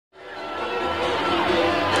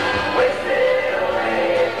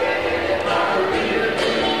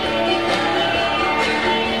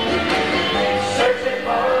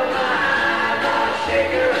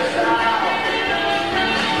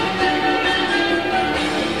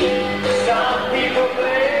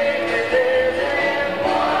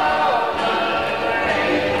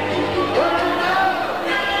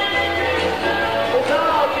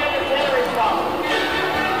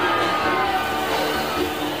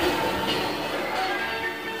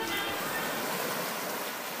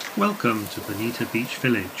Welcome to Bonita Beach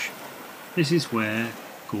Village. This is where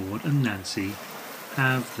Gord and Nancy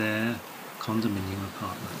have their condominium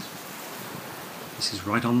apartment. This is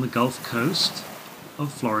right on the Gulf Coast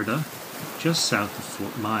of Florida, just south of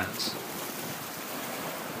Fort Myers.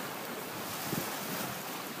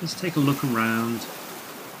 Let's take a look around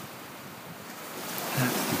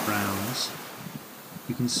at the grounds.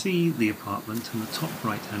 You can see the apartment in the top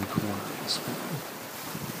right-hand corner of the screen.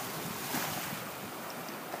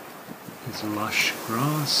 There's lush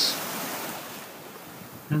grass,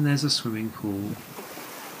 and there's a swimming pool,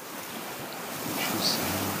 which you'll see in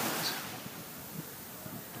a moment.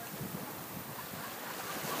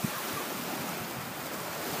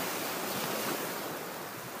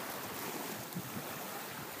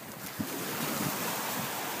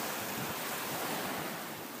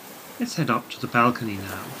 Let's head up to the balcony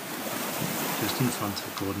now, just in front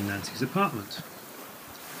of Gord and Nancy's apartment.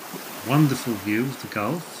 Wonderful view of the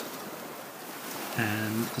Gulf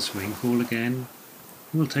and the swimming pool again.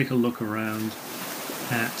 We'll take a look around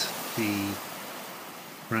at the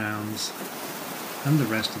grounds and the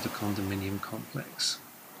rest of the condominium complex.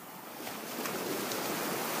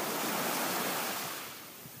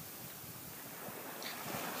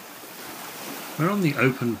 We're on the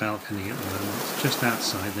open balcony at the moment, just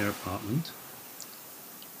outside their apartment,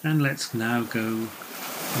 and let's now go and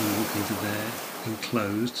walk into their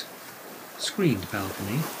enclosed, screened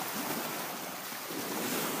balcony,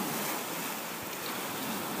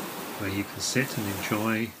 where you can sit and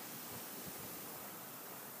enjoy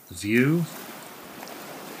the view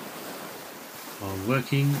while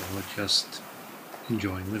working or just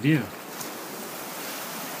enjoying the view.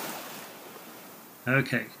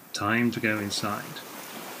 Okay, time to go inside.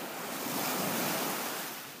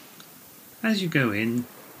 As you go in,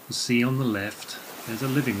 you'll see on the left there's a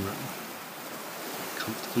living room.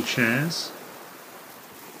 Comfortable chairs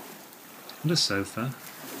and a sofa.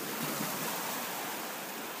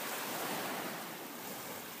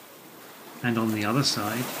 And on the other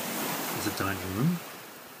side is a dining room,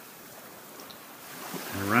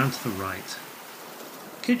 and around to the right,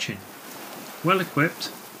 kitchen, well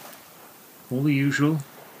equipped, all the usual,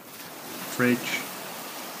 fridge,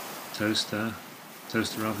 toaster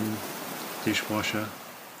oven, dishwasher,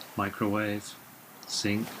 microwave,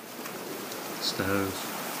 sink, stove,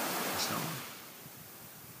 and so on.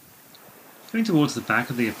 Going towards the back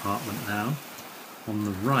of the apartment now, on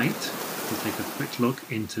the right, we'll take a quick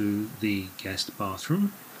look into the guest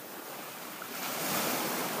bathroom.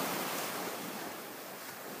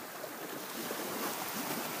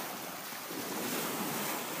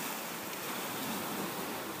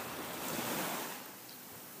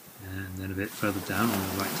 And then a bit further down on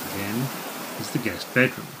the right again is the guest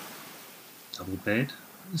bedroom. Double bed,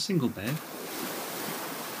 a single bed.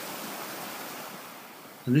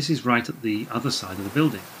 And this is right at the other side of the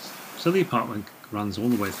building. So the apartment runs all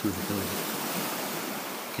the way through the building.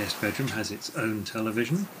 The guest bedroom has its own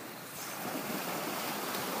television.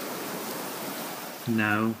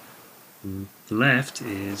 Now, on the left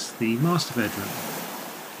is the master bedroom,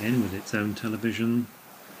 again with its own television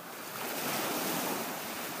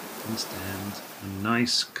and stand, a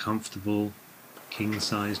nice, comfortable,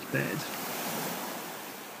 king-sized bed.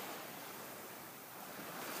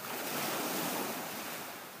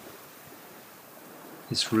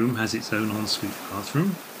 This room has its own ensuite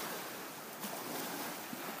bathroom.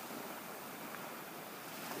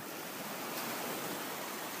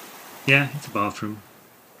 Yeah, it's a bathroom,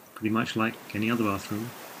 pretty much like any other bathroom,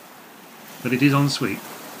 but it is ensuite.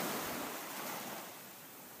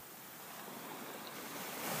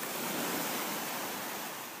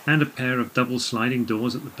 And a pair of double sliding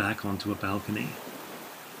doors at the back onto a balcony.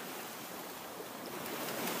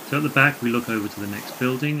 So at the back we look over to the next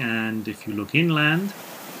building, and if you look inland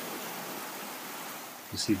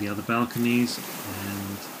you see the other balconies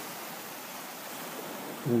and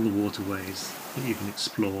all the waterways that you can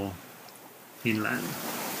explore inland,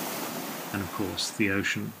 and of course the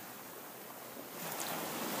ocean.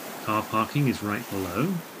 Car parking is right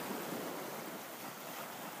below.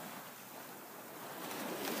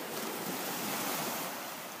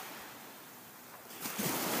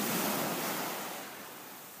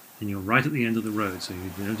 And you're right at the end of the road, so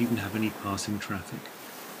you don't even have any passing traffic.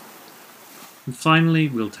 And finally,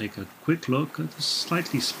 we'll take a quick look at the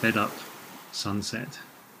slightly sped up sunset.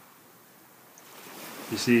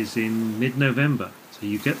 This is in mid-November, so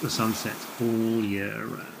you get the sunset all year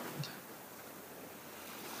round.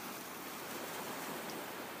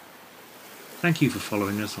 Thank you for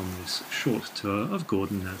following us on this short tour of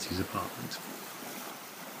Gord and Nancy's apartment.